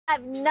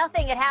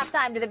Nothing at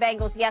halftime to the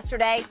Bengals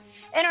yesterday.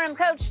 Interim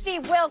coach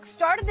Steve Wilks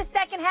started the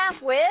second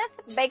half with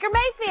Baker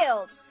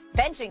Mayfield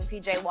benching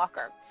P.J.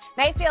 Walker.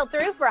 Mayfield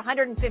threw for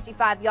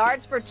 155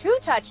 yards for 2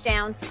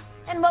 touchdowns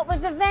and what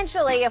was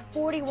eventually a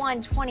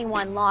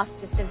 41-21 loss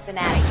to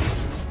Cincinnati.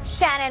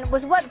 Shannon,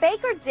 was what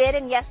Baker did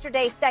in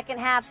yesterday's second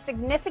half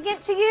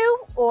significant to you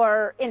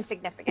or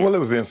insignificant? Well, it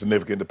was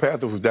insignificant. The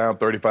Panther was down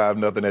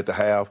 35-0 at the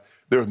half.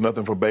 There was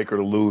nothing for Baker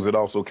to lose. It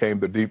also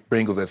came the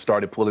Bengals that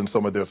started pulling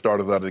some of their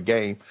starters out of the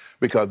game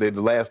because the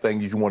last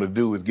thing you want to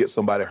do is get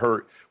somebody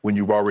hurt when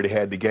you've already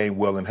had the game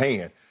well in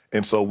hand.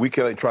 And so we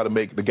can't try to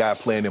make the guy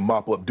playing in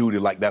mop-up duty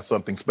like that's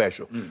something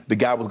special. The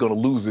guy was going to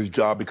lose his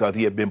job because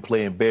he had been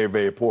playing very,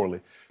 very poorly.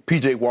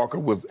 P.J.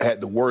 Walker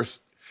had the worst.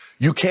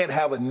 You can't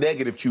have a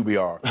negative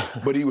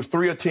QBR, but he was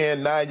 3 of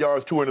 10, 9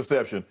 yards, 2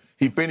 interceptions.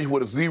 He finished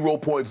with a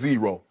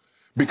 0.0.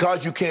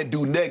 Because you can't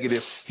do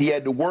negative, he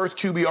had the worst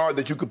QBR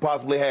that you could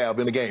possibly have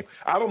in a game.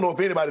 I don't know if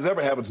anybody's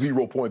ever had a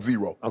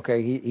 0.0.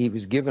 Okay, he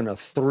was given a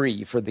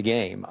 3 for the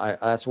game.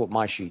 That's what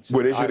my sheet says.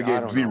 Well, they should have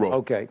given 0.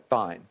 Okay,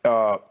 fine.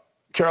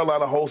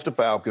 Carolina hosts the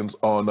Falcons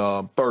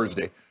on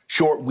Thursday.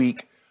 Short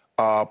week.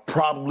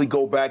 Probably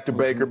go back to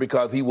Baker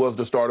because he was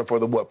the starter for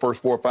the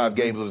first 4 or 5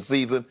 games of the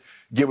season.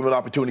 Give him an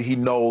opportunity. He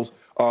knows.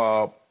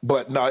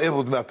 But no, it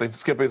was nothing.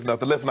 Skip, it's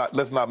nothing. Let's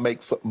not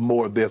make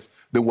more of this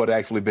than what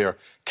actually there.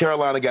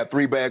 Carolina got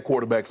 3 bad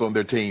quarterbacks on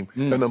their team,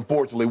 and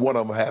unfortunately, one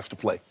of them has to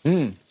play.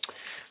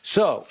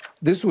 So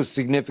this was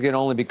significant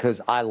only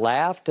because I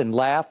laughed and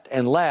laughed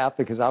and laughed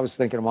because I was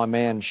thinking of my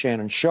man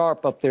Shannon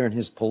Sharp up there in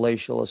his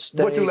palatial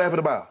estate. What you laughing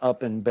about?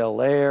 Up in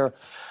Bel Air.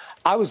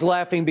 I was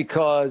laughing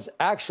because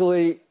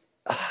actually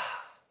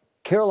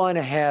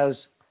Carolina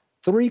has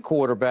 3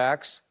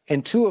 quarterbacks,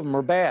 and 2 of them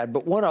are bad.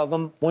 But one of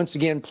them, once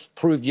again,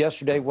 proved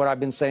yesterday what I've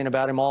been saying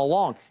about him all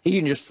along. He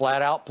can just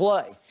flat out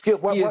play.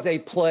 Skip, he is a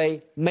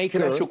play maker.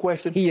 Can I ask you a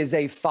question? He is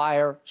a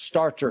fire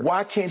starter.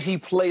 Why can't he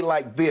play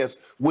like this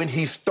when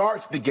he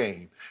starts the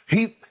game?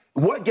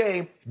 What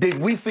game did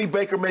we see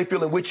Baker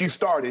Mayfield in which he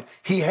started?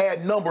 He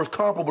had numbers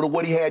comparable to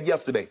what he had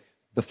yesterday.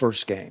 The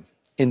first game.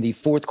 In the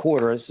fourth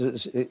quarter,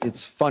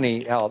 it's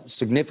funny how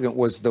significant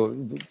was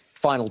the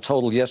final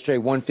total yesterday,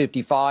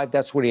 155.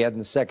 That's what he had in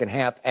the second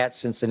half at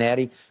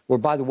Cincinnati, where,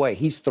 by the way,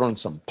 he's thrown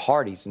some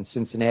parties in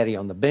Cincinnati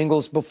on the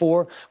Bengals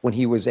before when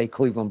he was a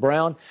Cleveland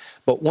Brown.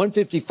 But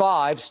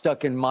 155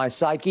 stuck in my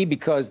psyche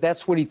because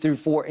that's what he threw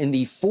for in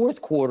the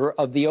fourth quarter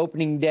of the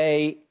opening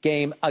day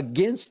game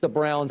against the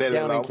Browns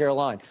down in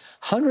Carolina.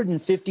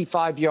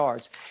 155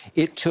 yards.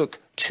 It took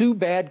 2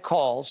 bad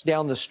calls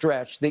down the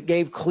stretch that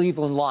gave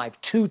Cleveland life,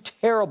 2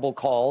 terrible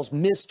calls,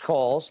 missed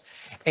calls,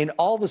 and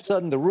all of a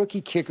sudden the rookie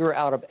kicker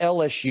out of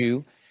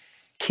LSU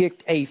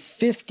kicked a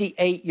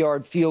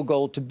 58-yard field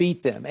goal to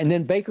beat them. And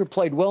then Baker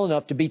played well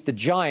enough to beat the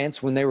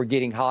Giants when they were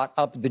getting hot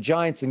up at the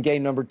Giants in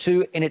game number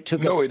 2, and it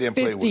took a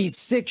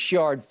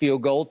 56-yard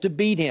field goal to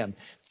beat him.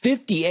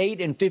 58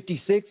 and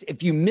 56.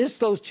 If you miss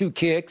those 2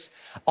 kicks,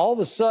 all of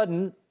a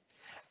sudden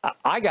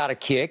I got a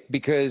kick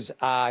because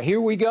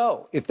here we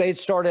go. If they'd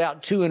started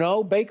out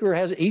 2-0, Baker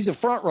he's a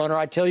front runner,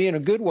 I tell you, in a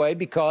good way,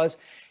 because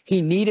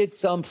he needed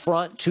some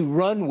front to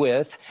run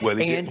with,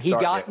 and he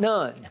got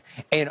none.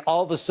 And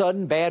all of a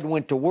sudden, bad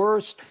went to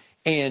worst,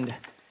 and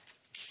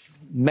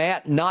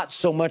Matt, not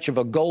so much of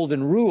a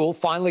golden rule,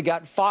 finally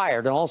got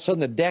fired. And all of a sudden,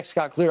 the decks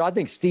got cleared. I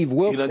think Steve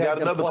Wilks He done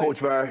got another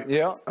coach fired.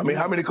 Yeah. I mean,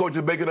 how many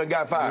coaches Baker done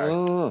got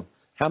fired?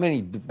 How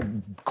many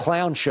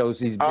clown shows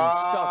he's been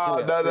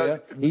stuck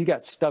with? He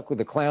got stuck with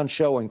the clown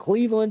show in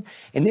Cleveland,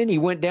 and then he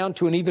went down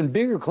to an even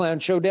bigger clown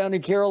show down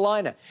in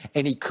Carolina,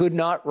 and he could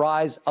not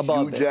rise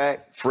above it. Hugh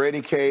Jack,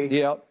 Freddie K.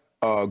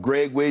 Yep.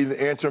 Greg Williams,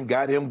 interim,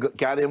 got him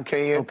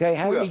canned. Okay,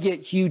 how did he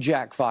get Hugh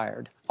Jack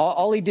fired?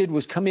 All he did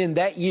was come in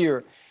that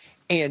year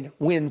and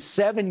win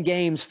 7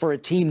 games for a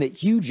team that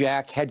Hugh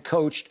Jack had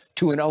coached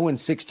to an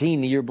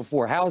 0-16 the year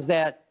before. How is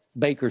that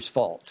Baker's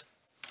fault?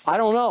 I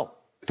don't know.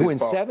 To win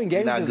 7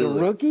 games as a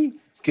rookie?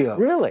 Skip.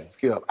 Really?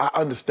 Skip. I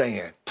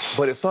understand.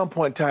 But at some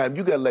point in time,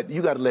 you gotta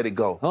let it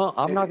go.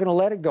 I'm not gonna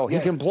let it go. He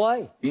can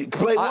play. He can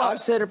play what? I've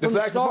said it from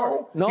the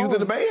start. No. He was in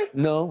the band?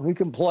 No, he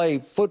can play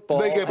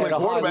football at a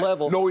high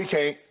level. No, he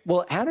can't.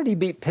 Well, how did he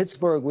beat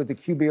Pittsburgh with the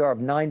QBR of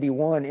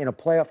 91 in a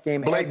playoff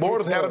game? Blake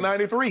Bortles had a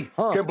 93.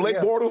 Can Blake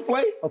Bortles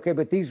play? Okay,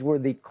 but these were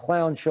the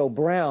clown show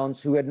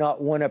Browns who had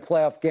not won a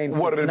playoff game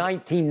since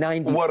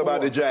 1994. What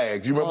about the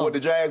Jags? You remember what the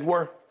Jags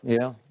were?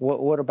 Yeah.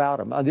 What about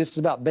him? This is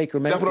about Baker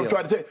Mayfield. That's what I'm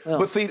trying to tell you.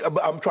 But see,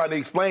 I'm trying to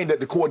explain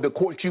that the court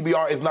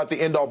QBR is not the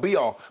end-all,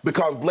 be-all,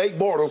 because Blake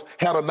Bortles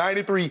had a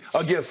 93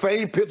 against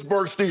same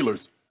Pittsburgh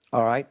Steelers.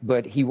 All right,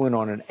 but he went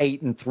on an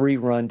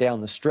 8-3 run down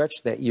the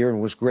stretch that year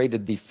and was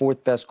graded the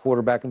 4th best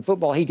quarterback in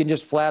football. He can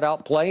just flat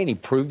out play, and he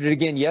proved it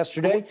again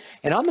yesterday.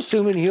 And I'm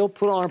assuming he'll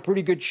put on a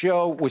pretty good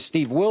show with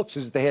Steve Wilks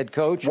as the head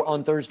coach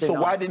on Thursday night. So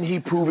why didn't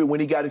he prove it when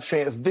he got a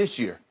chance this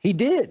year? He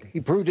did. He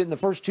proved it in the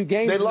first 2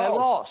 games, and they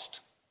lost.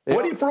 Yeah.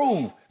 What did he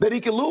prove? That he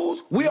could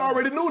lose? We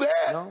already knew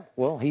that. No.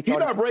 Well, he's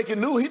not breaking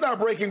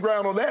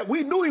ground on that.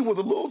 We knew he was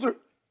a loser.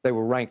 They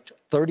were ranked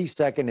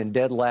 32nd and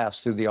dead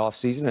last through the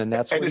offseason, and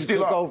that's when he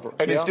took over.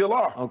 And they still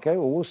are. Okay,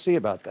 well, we'll see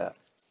about that.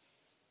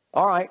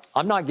 All right,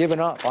 I'm not giving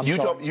up.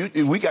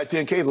 We got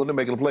 10 Ks when they're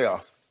making the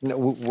playoffs. No,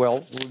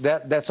 well,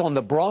 that's on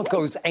the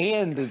Broncos,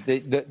 and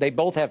they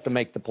both have to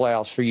make the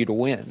playoffs for you to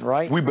win,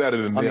 right? We better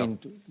than them. I mean,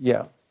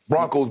 yeah.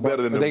 Broncos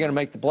better than them. Are they going to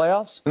make the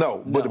playoffs?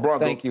 No, but the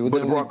Broncos. Thank you.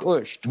 But the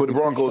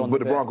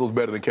Broncos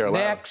better than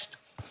Carolina. Next.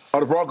 Are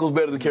the Broncos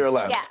better than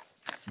Carolina? Yeah.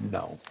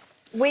 No.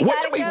 We What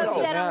got to do we go,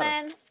 know?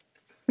 gentlemen.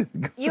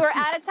 You are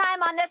out of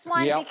time on this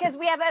one because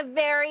we have a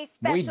very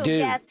special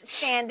guest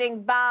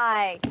standing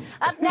by.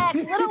 Up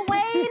next, Little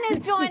Wayne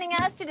is joining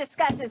us to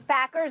discuss his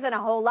Packers and a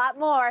whole lot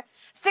more.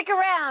 Stick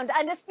around.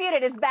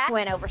 Undisputed is back.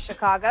 Win over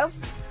Chicago.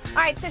 All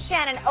right, so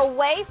Shannon,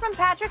 away from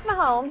Patrick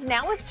Mahomes,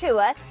 now with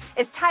Tua,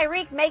 is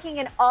Tyreek making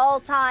an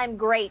all-time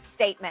great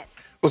statement?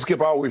 Well,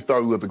 Skip, I always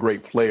started with a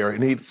great player.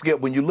 And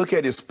Skip, when you look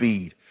at his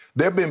speed,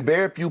 there have been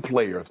very few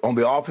players on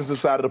the offensive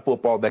side of the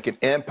football that can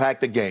impact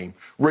the game,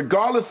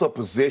 regardless of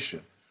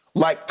position,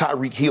 like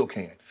Tyreek Hill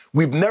can.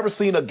 We've never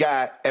seen a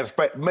guy as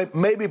fast,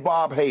 maybe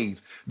Bob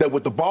Hayes, that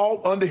with the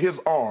ball under his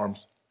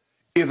arms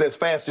is as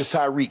fast as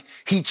Tyreek.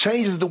 He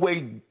changes the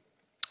way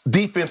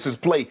defenses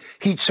play.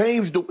 He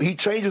changes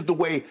the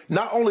way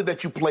not only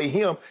that you play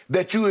him,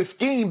 that you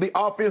scheme the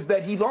offense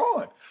that he's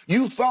on.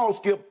 You saw,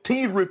 Skip,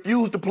 teams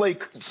refused to play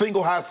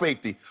single high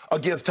safety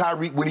against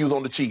Tyreek when he was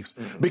on the Chiefs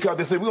because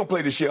they said, we're going to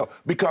play this shell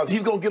because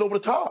he's going to get over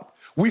the top.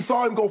 We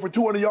saw him go for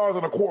 200 yards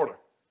in a quarter,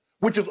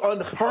 which is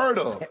unheard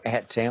of.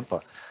 At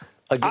Tampa.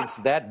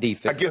 Against that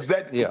defense. Against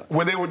that,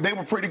 when they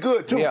were pretty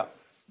good, too. Yeah.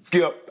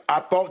 Skip, I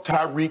thought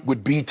Tyreek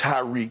would be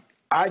Tyreek.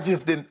 I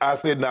just didn't. I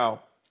said,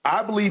 now,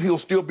 I believe he'll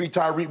still be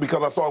Tyreek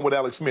because I saw him with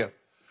Alex Smith.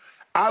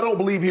 I don't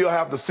believe he'll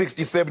have the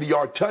 60,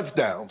 70-yard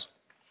touchdowns.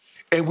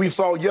 And we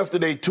saw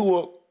yesterday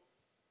Tua,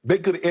 they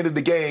could have ended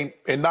the game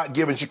and not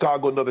given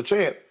Chicago another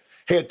chance.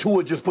 Had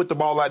Tua just put the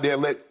ball out there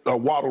and let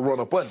Waddle run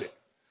up under it.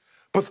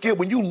 But Skip,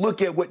 when you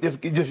look at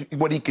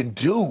what he can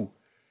do,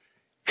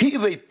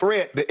 he's a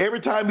threat that every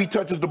time he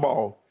touches the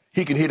ball,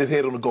 he can hit his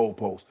head on the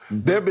goalpost.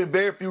 There have been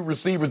very few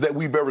receivers that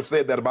we've ever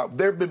said that about.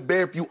 There have been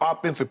very few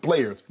offensive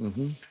players.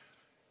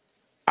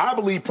 I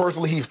believe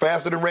personally he's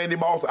faster than Randy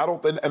Moss.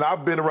 And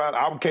I've been around.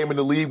 I came in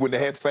the league when they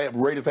had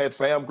Raiders had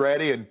Sam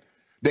Grady and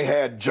they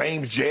had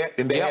James Jett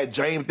and they had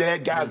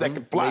guys that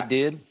could fly. They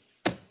did.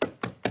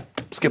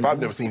 Skip, I've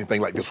never seen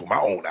anything like this with my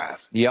own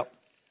eyes. Yep.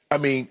 I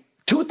mean,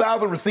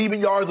 2,000 receiving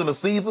yards in a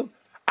season.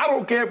 I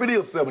don't care if it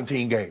is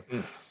 17 games.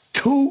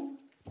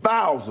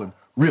 2,000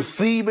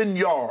 receiving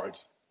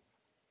yards.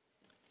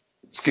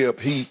 Skip,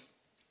 Mike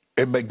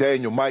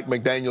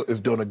McDaniel is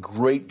doing a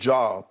great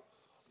job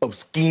of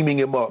scheming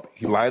him up.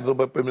 He lines him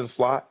up in the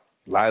slot,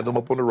 lines him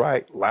up on the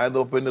right, lines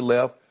him up in the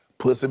left,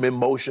 puts him in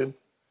motion.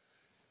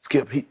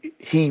 Skip,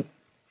 any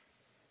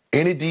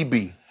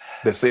DB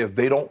that says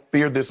they don't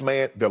fear this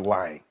man, they're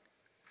lying.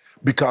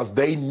 Because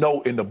they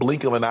know in the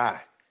blink of an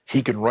eye,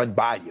 he can run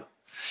by you.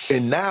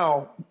 And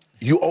now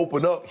you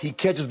open up, he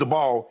catches the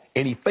ball,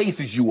 and he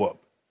faces you up.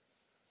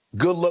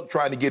 Good luck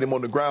trying to get him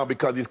on the ground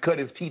because he's cut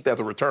his teeth as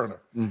a returner.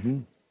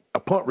 A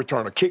punt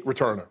returner, kick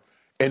returner.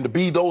 And to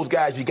be those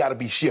guys, you got to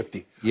be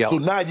shifty. So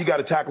now you got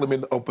to tackle him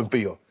in the open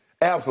field.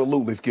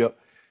 Absolutely, Skip.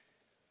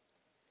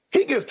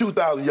 He gets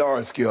 2,000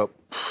 yards, Skip.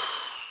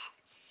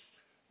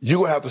 You're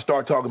going to have to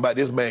start talking about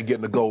this man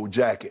getting a gold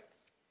jacket.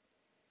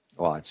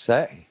 Well, I'd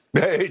say.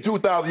 Hey,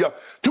 2,000 yards.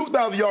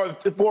 2,000 yards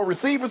for a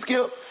receiver,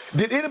 Skip.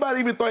 Did anybody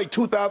even think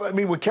 2,000? I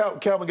mean, when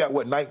Calvin got,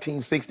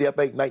 1960, I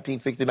think,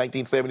 1960,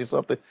 1970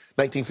 something,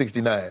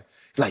 1969.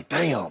 Like,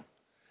 damn.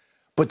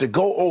 But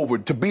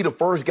to be the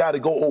first guy to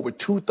go over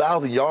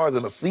 2,000 yards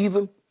in a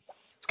season,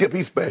 Skip,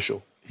 he's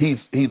special.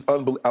 He's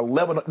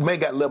unbelievable. Man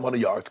got 1,100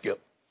 yards,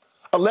 Skip.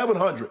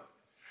 1,100.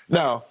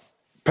 Now,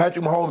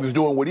 Patrick Mahomes is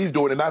doing what he's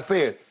doing, and I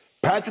said,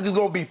 Patrick is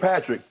going to be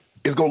Patrick.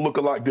 It's going to look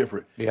a lot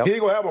different. He ain't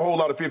going to have a whole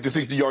lot of 50,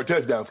 60-yard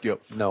touchdowns,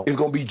 Skip. No. It's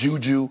going to be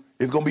Juju.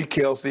 It's going to be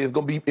Kelsey. It's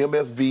going to be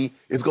MSV.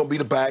 It's going to be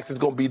the backs. It's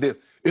going to be this.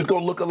 It's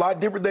going to look a lot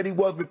different than he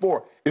was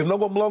before. It's no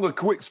longer a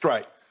quick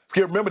strike.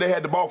 Skip, remember they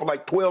had the ball for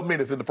like 12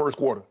 minutes in the first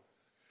quarter.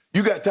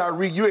 You got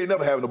Tyreek. You ain't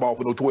never having the ball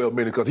for no 12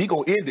 minutes because he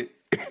going to end it.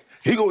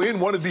 He going to end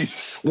one of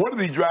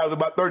these drives in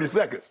about 30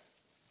 seconds.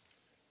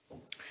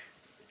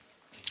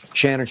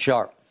 Shannon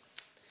Sharp.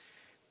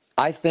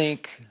 I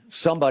think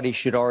somebody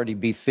should already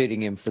be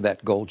fitting him for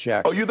that gold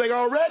jacket. Oh, you think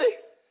already?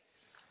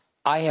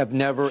 I have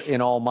never in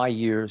all my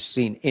years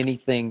seen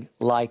anything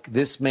like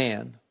this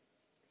man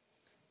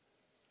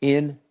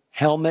in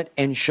helmet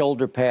and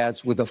shoulder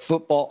pads with a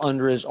football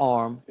under his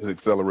arm. His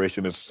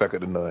acceleration is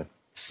second to none.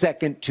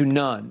 Second to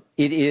none.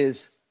 It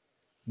is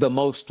the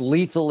most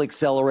lethal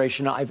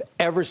acceleration I've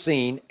ever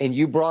seen. And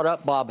you brought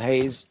up Bob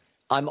Hayes.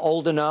 I'm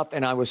old enough,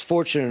 and I was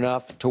fortunate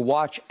enough to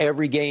watch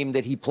every game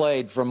that he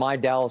played for my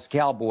Dallas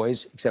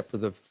Cowboys, except for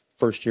the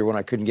first year when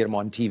I couldn't get him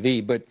on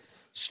TV. But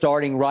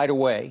starting right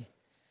away,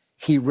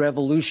 he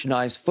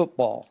revolutionized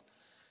football.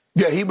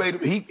 Yeah, he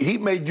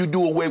made you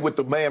do away with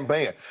the man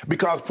band.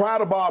 Because prior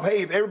to Bob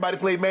Hayes, everybody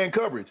played man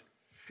coverage.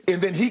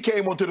 And then he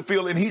came onto the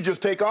field and he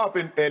just take off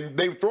and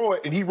they throw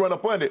it and he run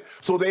up on it.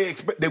 So they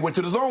went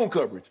to the zone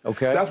coverage.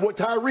 Okay. That's what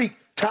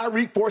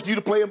Tyreek forced you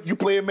to play him. You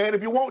play a man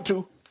if you want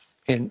to.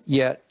 And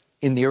yet,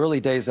 in the early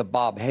days of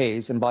Bob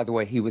Hayes, and by the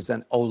way, he was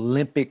an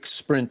Olympic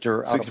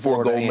sprinter out of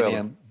Florida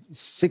A&M,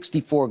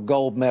 64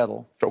 gold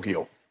medal.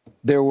 Tokyo.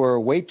 There were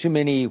way too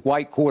many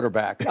white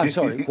quarterbacks. I'm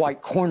sorry,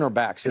 white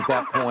cornerbacks at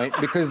that point,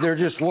 because there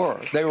just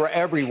were. They were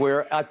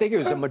everywhere. I think it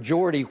was a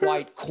majority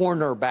white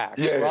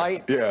cornerbacks,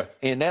 right? Yeah.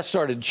 And that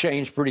started to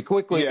change pretty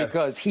quickly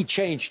because he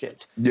changed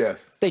it.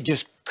 Yes. They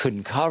just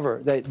couldn't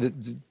cover.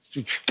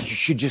 You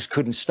just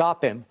couldn't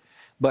stop him.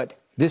 But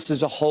this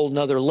is a whole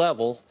nother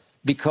level,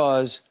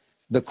 because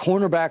the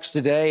cornerbacks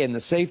today and the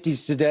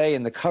safeties today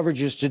and the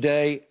coverages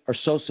today are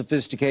so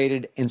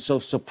sophisticated and so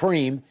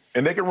supreme.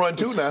 And they can run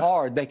too now. It's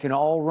hard. They can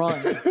all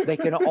run. They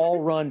can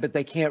all run, but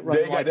they can't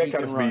run like he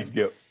can run.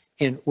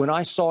 And when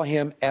I saw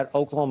him at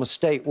Oklahoma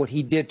State, what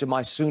he did to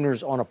my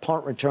Sooners on a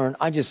punt return,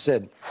 I just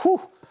said,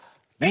 whew,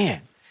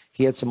 man.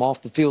 He had some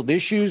off-the-field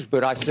issues,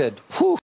 but I said, whew.